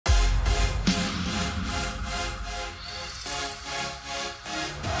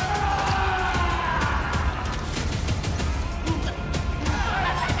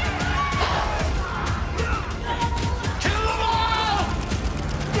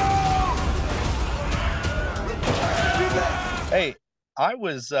I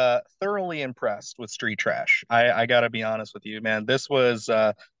was thoroughly impressed with Street Trash. I gotta be honest with you, man. This was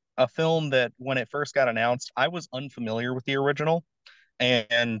a film that when it first got announced, I was unfamiliar with the original,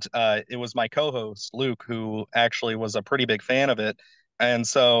 and it was my co-host Luke who actually was a pretty big fan of it, and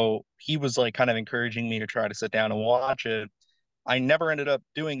so he was like kind of encouraging me to try to sit down and watch it. I never ended up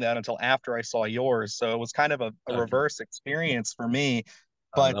doing that until after I saw yours, so it was kind of a Okay. reverse experience for me.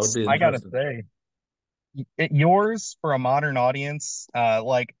 That But would be I gotta interesting. say, yours for a modern audience,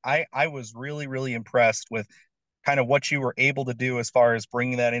 like I was really impressed with kind of what you were able to do as far as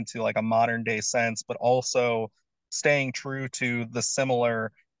bringing that into like a modern day sense, but also staying true to the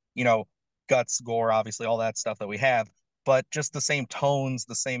similar, you know, guts, gore, obviously all that stuff that we have, but just the same tones,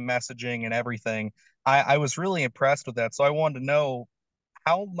 the same messaging and everything. I was really impressed with that. So I wanted to know,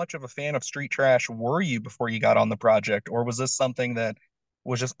 how much of a fan of Street Trash were you before you got on the project, or was this something that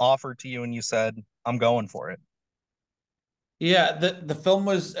was just offered to you and you said, I'm going for it? Yeah, the film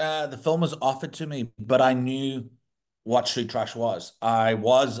was offered to me, but I knew what Street Trash was. I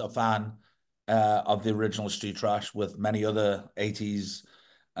was a fan of the original Street Trash with many other 80s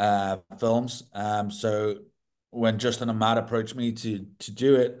films. So when Justin and Matt approached me to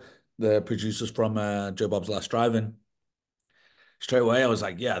do it, the producers from Joe Bob's Last Drive-In, straight away I was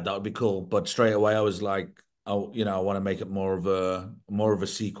like, yeah, that would be cool. But straight away I was like, oh, I want to make it more of a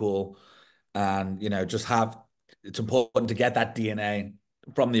sequel, and just have it's important to get that DNA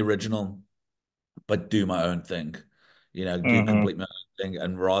from the original, but do my own thing, do Hmm. complete my own thing,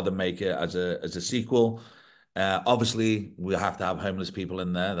 and rather make it as a sequel. Obviously, we have to have homeless people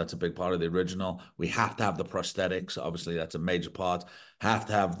in there. That's a big part of the original. We have to have the prosthetics. Obviously, that's a major part. Have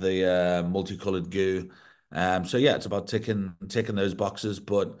to have the multicolored goo. So yeah, it's about ticking those boxes,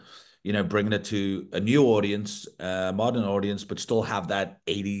 but bringing it to a new audience, modern audience, but still have that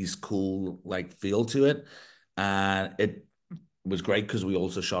 80s cool like feel to it. And it was great because we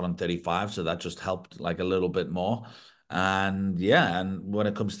also shot on 35, so that just helped like a little bit more. And yeah, and when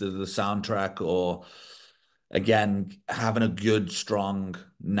it comes to the soundtrack, or again having a good strong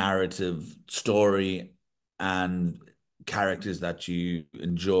narrative story and characters that you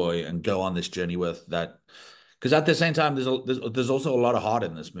enjoy and go on this journey with, that because at the same time there's also a lot of heart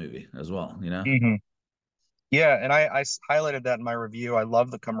in this movie as well, Hmm. Yeah, and I highlighted that in my review. I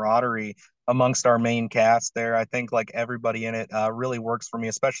love the camaraderie amongst our main cast there. I think like everybody in it really works for me,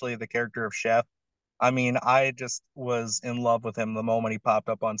 especially the character of Chef. I mean, I just was in love with him the moment he popped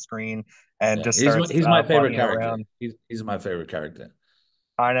up on screen and Yeah, just starts he's my favorite bunnying character. around. He's my favorite character.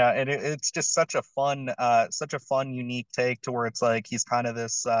 I know, and it's just such a fun, unique take to where it's like he's kind of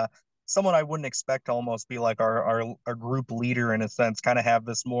this someone I wouldn't expect to almost be like our group leader in a sense, kind of have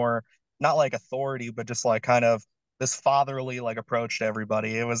this more not like authority, but just like kind of this fatherly like approach to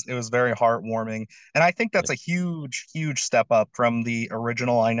everybody. It was very heartwarming, and I think that's a huge step up from the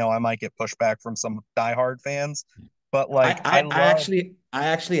original. I know I might get pushback from some diehard fans, but like I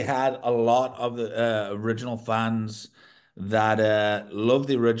actually had a lot of the original fans that love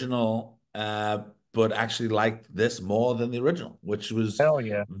the original, but actually liked this more than the original, which was hell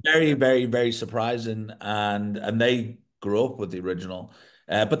yeah. very surprising. And they grew up with the original,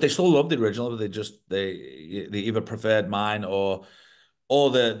 but they still love the original. But they either preferred mine, or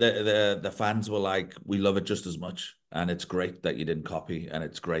the fans were like, we love it just as much. And it's great that you didn't copy, and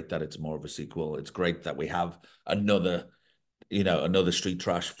it's great that it's more of a sequel. It's great that we have another, another Street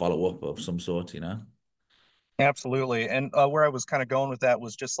Trash follow up of some sort. Absolutely. And where I was kind of going with that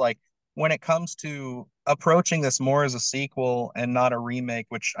was just like when it comes to approaching this more as a sequel and not a remake,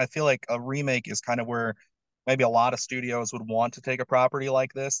 which I feel like a remake is kind of where maybe a lot of studios would want to take a property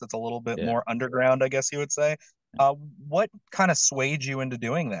like this that's a little bit Yeah. more underground, I guess you would say. What kind of swayed you into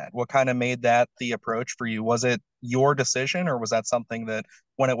doing that? What kind of made that the approach for you? Was it your decision, or was that something that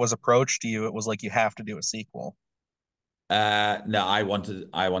when it was approached to you, it was like you have to do a sequel? No, I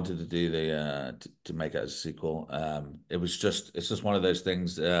wanted to do the to make it as a sequel. It's just one of those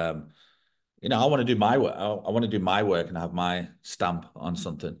things. I want to do my work. I want to do my work and have my stamp on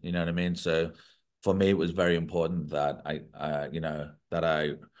something. You know what I mean? So for me, it was very important that that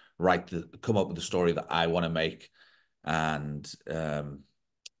I come up with the story that I want to make, and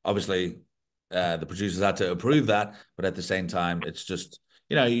obviously the producers had to approve that. But at the same time, it's just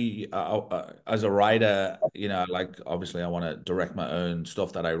as a writer, like obviously I want to direct my own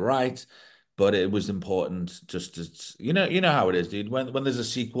stuff that I write, but it was important just to you know how it is, dude. When there's a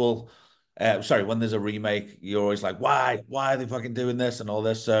sequel, sorry, when there's a remake, you're always like, why are they fucking doing this and all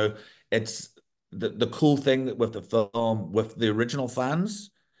this? So it's the cool thing with the film, with the original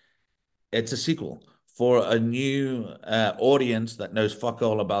fans, it's a sequel for a new audience that knows fuck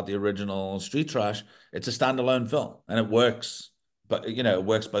all about the original Street Trash. It's a standalone film, and it works but it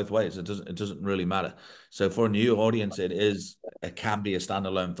works both ways. It doesn't really matter. So for a new audience, it can be a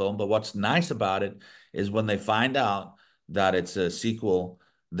standalone film. But what's nice about it is when they find out that it's a sequel,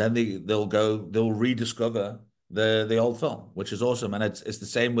 then they'll rediscover the old film, which is awesome. And it's the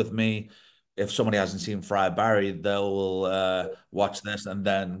same with me. If somebody hasn't seen Friar Barry, they'll watch this and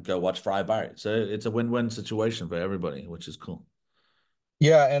then go watch Friar Barry. So it's a win-win situation for everybody, which is cool.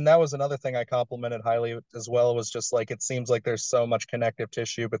 Yeah, and that was another thing I complimented highly as well, was just like it seems like there's so much connective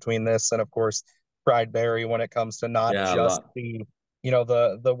tissue between this and of course Fried Berry when it comes to not Yeah, a just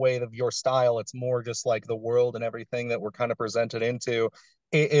lot. the way of your style, it's more just like the world and everything that we're kind of presented into.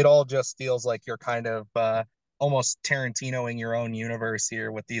 It all just feels like you're kind of almost Tarantinoing your own universe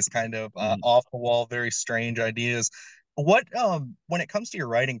here with these kind of Mhm. off the wall, very strange ideas. What when it comes to your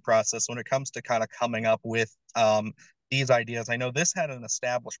writing process, when it comes to kind of coming up with these ideas. I know this had an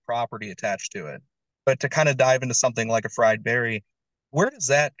established property attached to it, but to kind of dive into something like a fried berry, where does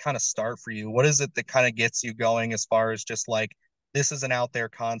that kind of start for you? What is it that kind of gets you going as far as just like, this is an out there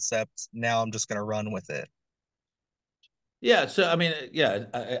concept. Now I'm just going to run with it. Yeah, so I mean, yeah,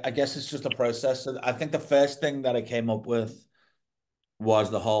 I guess it's just a process. So I think the first thing that I came up with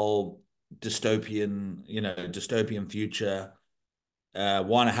was the whole dystopian future.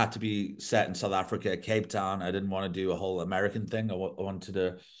 One, it had to be set in South Africa, Cape Town. I didn't want to do a whole American thing. I wanted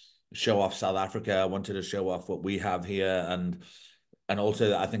to show off South Africa. I wanted to show off what we have here, and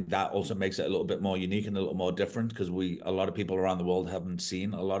also I think that also makes it a little bit more unique and a little more different because a lot of people around the world haven't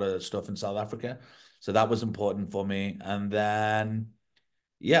seen a lot of stuff in South Africa. So that was important for me. And then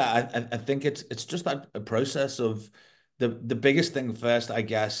yeah, I think it's just that a process of the biggest thing first, I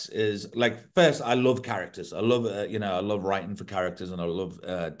guess, is like first I love characters. I love writing for characters and I love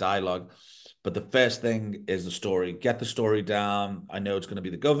dialogue. But the first thing is the story. Get the story down. I know it's going to be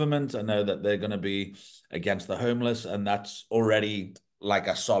the government. I know that they're going to be against the homeless, and that's already like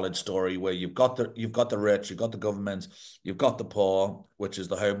a solid story where you've got the rich, you've got the government, you've got the poor, which is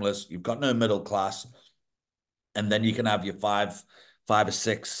the homeless, you've got no middle class, and then you can have your five or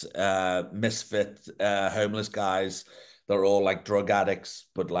six misfit homeless guys. They're all like drug addicts,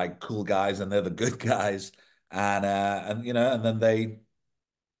 but like cool guys, and they're the good guys. And then they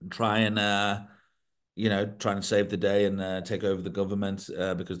try and trying to save the day and take over the government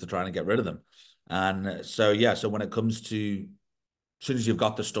because they're trying to get rid of them. And so yeah, so when it comes to as soon as you've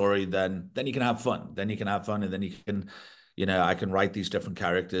got the story, then you can have fun. Then you can have fun, and then you can, I can write these different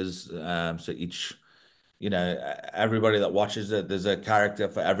characters. So everybody that watches it, there's a character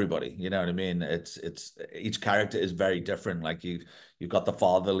for everybody. You know what I mean? It's each character is very different. Like you've got the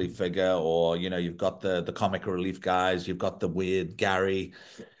fatherly figure, or you've got the comic relief guys, you've got the weird Gary,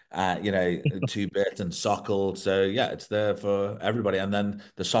 2-Bit and Sockle. So yeah, it's there for everybody. And then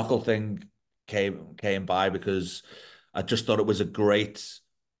the Sockle thing came by because I just thought it was a great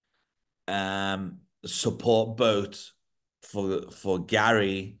support boat for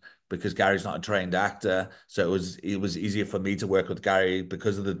Gary because Gary's not a trained actor. So it was easier for me to work with Gary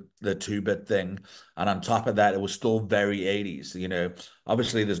because of the 2-Bit thing. And on top of that, it was still very 80s.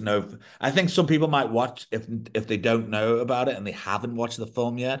 Obviously there's no I think some people might watch if they don't know about it and they haven't watched the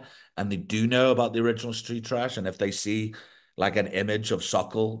film yet and they do know about the original Street Trash, and if they see like an image of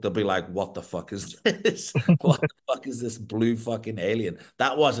Sokol, they'll be like, what the fuck is this? What the fuck is this blue fucking alien?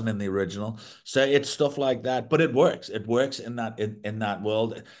 That wasn't in the original. So it's stuff like that, but it works. It works in that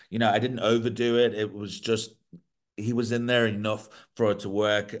world. I didn't overdo it. It was just he was in there enough for it to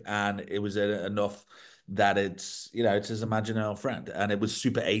work, and it was enough that it's his imaginary friend, and it was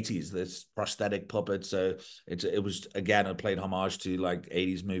super 80s. This prosthetic puppet, so it was again it played homage to like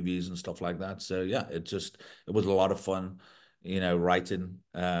 80s movies and stuff like that. So yeah, it was a lot of fun, writing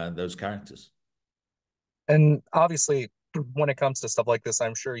those characters. And obviously, when it comes to stuff like this,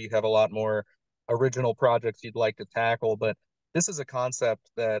 I'm sure you have a lot more original projects you'd like to tackle, but this is a concept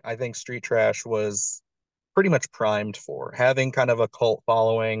that I think Street Trash was pretty much primed for, having kind of a cult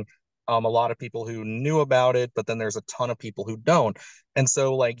following. A lot of people who knew about it, but then there's a ton of people who don't. And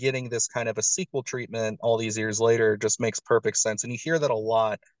so, like, getting this kind of a sequel treatment all these years later just makes perfect sense. And you hear that a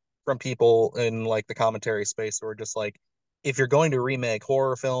lot from people in like the commentary space who are just like, if you're going to remake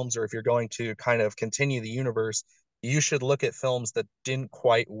horror films or if you're going to kind of continue the universe, you should look at films that didn't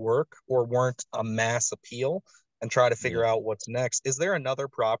quite work or weren't a mass appeal and try to Yeah. figure out what's next. Is there another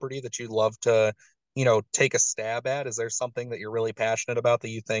property that you'd love to, take a stab at? Is there something that you're really passionate about that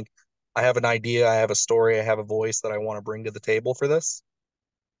you think, I have an idea, I have a story, I have a voice that I want to bring to the table for this?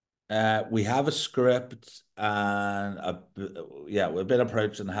 We have a script, and yeah, we've been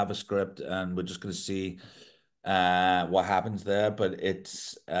approached and have a script, and we're just going to see what happens there. But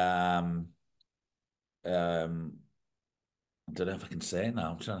it's um don't know if I can say it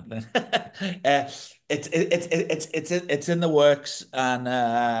now. I'm trying to think. It's in the works,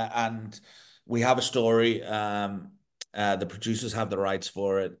 and we have a story. The producers have the rights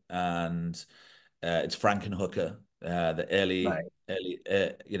for it, and it's Frankenhooker, the early, I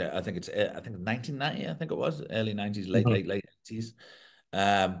think I think 1990, I think it was early 90s, Mhm. late 80s.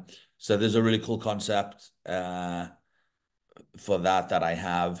 So there's a really cool concept. For that I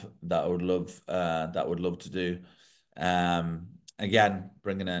have that I would love to do. Again,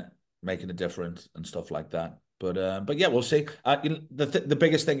 bringing it, making it different and stuff like that. But yeah, we'll see. The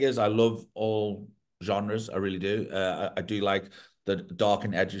biggest thing is I love all genres. I really do. I do like the dark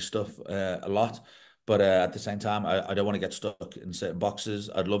and edgy stuff a lot. But at the same time, I don't want to get stuck in certain boxes.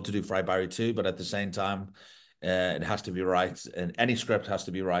 I'd love to do Fry Barry too, but at the same time, it has to be right, and any script has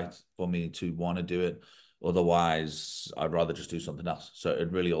to be right for me to want to do it. Otherwise, I'd rather just do something else. So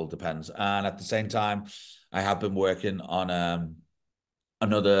it really all depends. And at the same time, I have been working on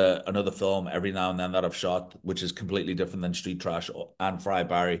another film every now and then that I've shot, which is completely different than Street Trash and Fry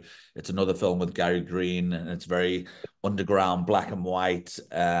Barry. It's another film with Gary Green, and it's very underground, black and white,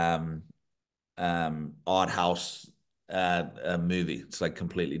 art house movie. It's like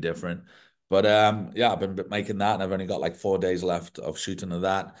completely different. But yeah, I've been making that, and I've only got like 4 days left of shooting of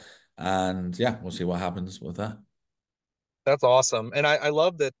that. And yeah, we'll see what happens with that. That's awesome. And I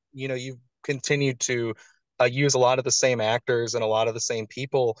love that, you've continued to use a lot of the same actors and a lot of the same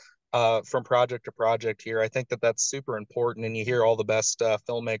people from project to project here. I think that that's super important. And you hear all the best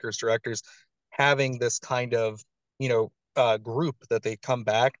filmmakers, directors having this kind of, group that they come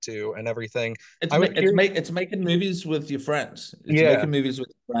back to and everything. I was curious. It's making movies with your friends. It's Yeah, making movies with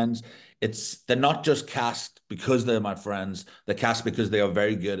your friends. They're not just cast because they're my friends. They're cast because they are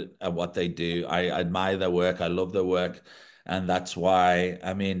very good at what they do. I admire their work. I love their work, and that's why.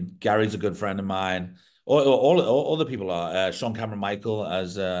 I mean, Gary's a good friend of mine. All the people are. Sean Cameron Michael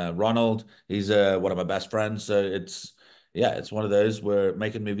as Ronald. He's one of my best friends. So yeah, it's one of those where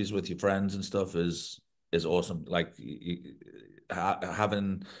making movies with your friends and stuff is awesome. Like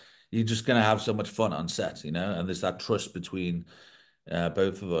having you're just gonna have so much fun on set, and there's that trust between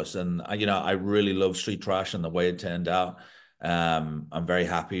both of us. And I really love Street Trash and the way it turned out. I'm very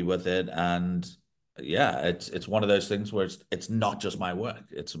happy with it, and yeah, it's one of those things where it's not just my work.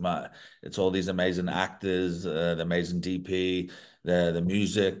 It's all these amazing actors, the amazing DP, the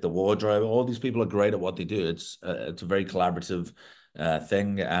music, the wardrobe. All these people are great at what they do. It's a very collaborative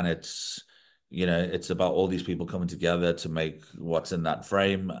thing, and it's about all these people coming together to make what's in that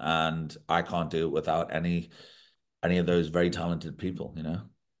frame, and I can't do it without any of those very talented people.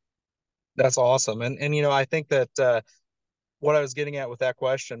 that's awesome. And I think that what I was getting at with that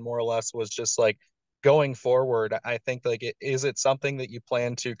question more or less was just like going forward. I think like is it something that you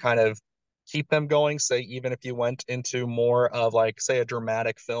plan to kind of keep them going? Say even if you went into more of like say a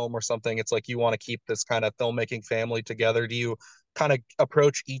dramatic film or something, it's like you want to keep this kind of filmmaking family together. Do you kind of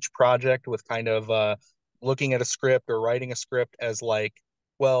approach each project with kind of looking at a script or writing a script as like,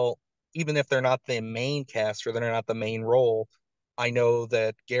 well, even if they're not the main cast or they're not the main role, I know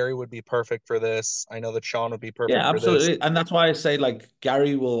that Gary would be perfect for this. I know that Sean would be perfect Yeah, for this. absolutely. And that's why I say like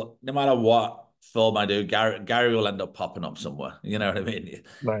Gary will, no matter what film I do, Gary will end up popping up somewhere. You know what I mean?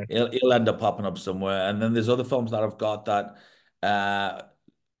 Right. He'll end up popping up somewhere. And then there's other films that I've got that uh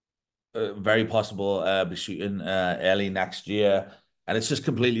very possible be shooting early next year, and it's just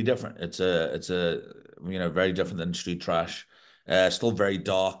completely different. It's a very different than Street Trash. Still very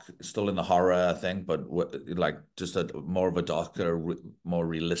dark, still in the horror thing, but like just a more of a darker, more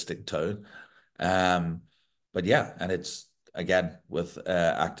realistic tone. Um, but yeah, and it's again with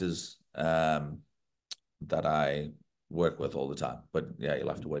actors that I work with all the time. But yeah, you'll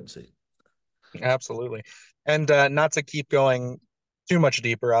have to wait and see. Absolutely. And not to keep going too much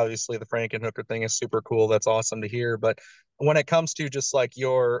deeper, obviously the Frankenhooker thing is super cool. That's awesome to hear. But when it comes to just like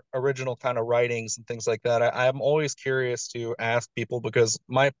your original kind of writings and things like that, I'm always curious to ask people because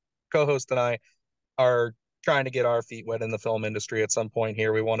my co-host and I are trying to get our feet wet in the film industry at some point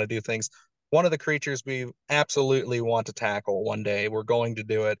here. We want to do things. One of the creatures we absolutely want to tackle one day, we're going to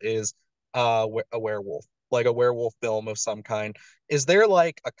do it, is a werewolf, like a werewolf film of some kind. Is there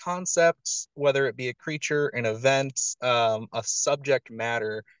like a concept, whether it be a creature, an event, a subject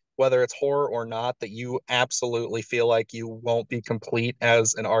matter, whether it's horror or not, that you absolutely feel like you won't be complete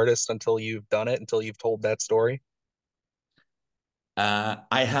as an artist until you've done it, until you've told that story?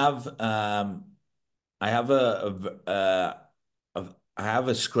 I have I have I have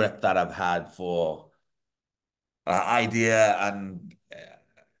a script that I've had for idea, and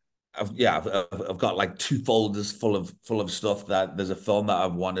I've got like two folders full of stuff that there's a film that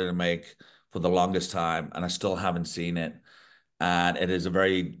I've wanted to make for the longest time, and I still haven't seen it. and it is a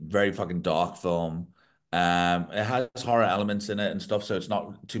very, very fucking dark film. It has horror elements in it and stuff, so it's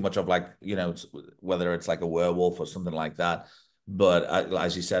not too much of like, whether it's like a werewolf or something like that. But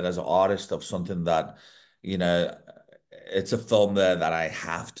as you said, as an artist of something that, you know, it's a film there that I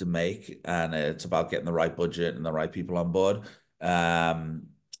have to make, and it's about getting the right budget and the right people on board.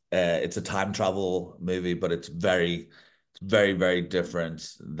 It's a time travel movie, but it's very, very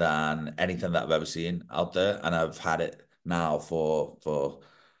different than anything that I've ever seen out there, and I've had it now for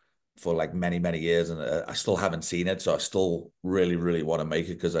like many, many years, and I still haven't seen it, so I still really, really want to make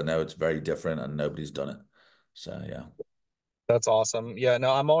it because I know it's very different and nobody's done it. So yeah. That's awesome. Yeah,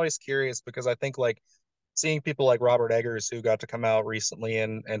 no, I'm always curious because I think like seeing people like Robert Eggers who got to come out recently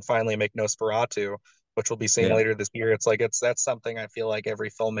and finally make Nosferatu, which we'll be seeing Yeah. later this year. It's like that's something I feel like every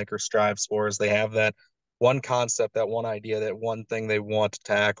filmmaker strives for is they have that one concept, that one idea, that one thing they want to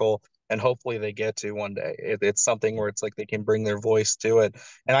tackle, and hopefully they get to one day. It's something where it's like they can bring their voice to it.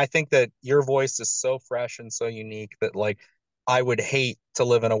 And I think that your voice is so fresh and so unique that like I would hate to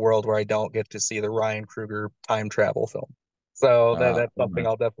live in a world where I don't get to see the Ryan Kruger time travel film. So that's Cool, something man.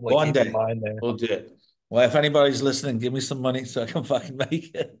 I'll definitely One keep in day mind there. we'll do it. Well, if anybody's listening, give me some money so I can fucking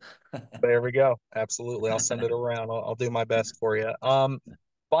make it. There we go. Absolutely. I'll send it around. I'll do my best for you.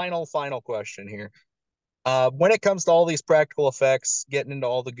 Final question here. When it comes to all these practical effects, getting into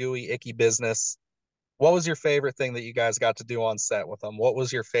all the gooey, icky business, what was your favorite thing that you guys got to do on set with them? What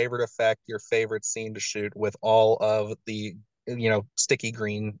was your favorite effect, your favorite scene to shoot with all of the, sticky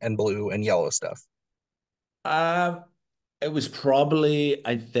green and blue and yellow stuff? Um, it was probably,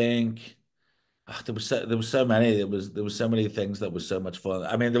 I think. There was so many. There was so many things that was so much fun.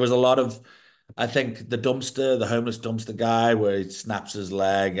 I mean, there was a lot of, I think the homeless dumpster guy, where he snaps his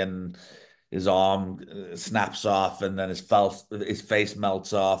leg and his arm snaps off, and then his face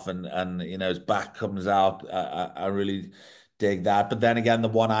melts off, and his back comes out. I really dig that. But then again, the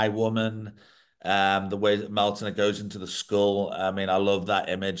one eye woman, the way it melts and it goes into the skull. I mean, I love that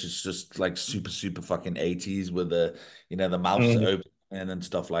image. It's just like super, super fucking 80s with the mouths Mhm. open and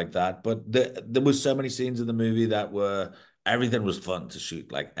stuff like that. But there was so many scenes in the movie that were everything was fun to shoot,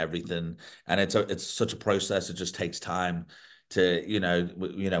 like everything. And it's such a process. It just takes time to,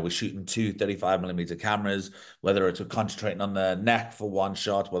 we're shooting 35mm cameras, whether it's concentrating on the neck for one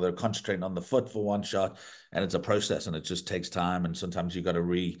shot, whether concentrating on the foot for one shot. And it's a process and it just takes time. And sometimes you got to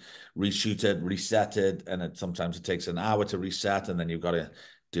reshoot it, reset it. And sometimes it takes an hour to reset, and then you've got to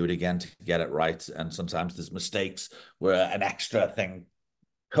do it again to get it right. And sometimes there's mistakes where an extra thing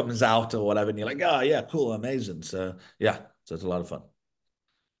comes out or whatever, and you're like, oh yeah, cool, amazing. So yeah, so it's a lot of fun.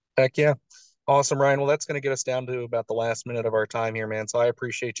 Heck yeah. Awesome, Ryan. Well, that's going to get us down to about the last minute of our time here, man. So I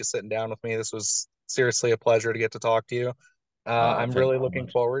appreciate you sitting down with me. This was seriously a pleasure to get to talk to you. I'm Thank really you so looking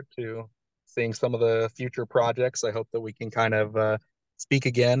much. forward to seeing some of the future projects. I hope that we can kind of speak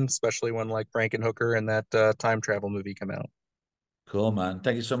again, especially when like Frankenhooker and that time travel movie come out. Cool, man.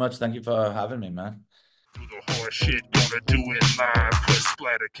 Thank you so much. Thank you for having me, man. Do the hard shit, gonna do it live. Cause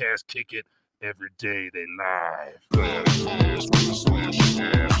Splattercast kick it every day they live. Splash, splash, splash,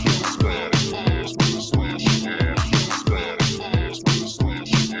 splash, splash.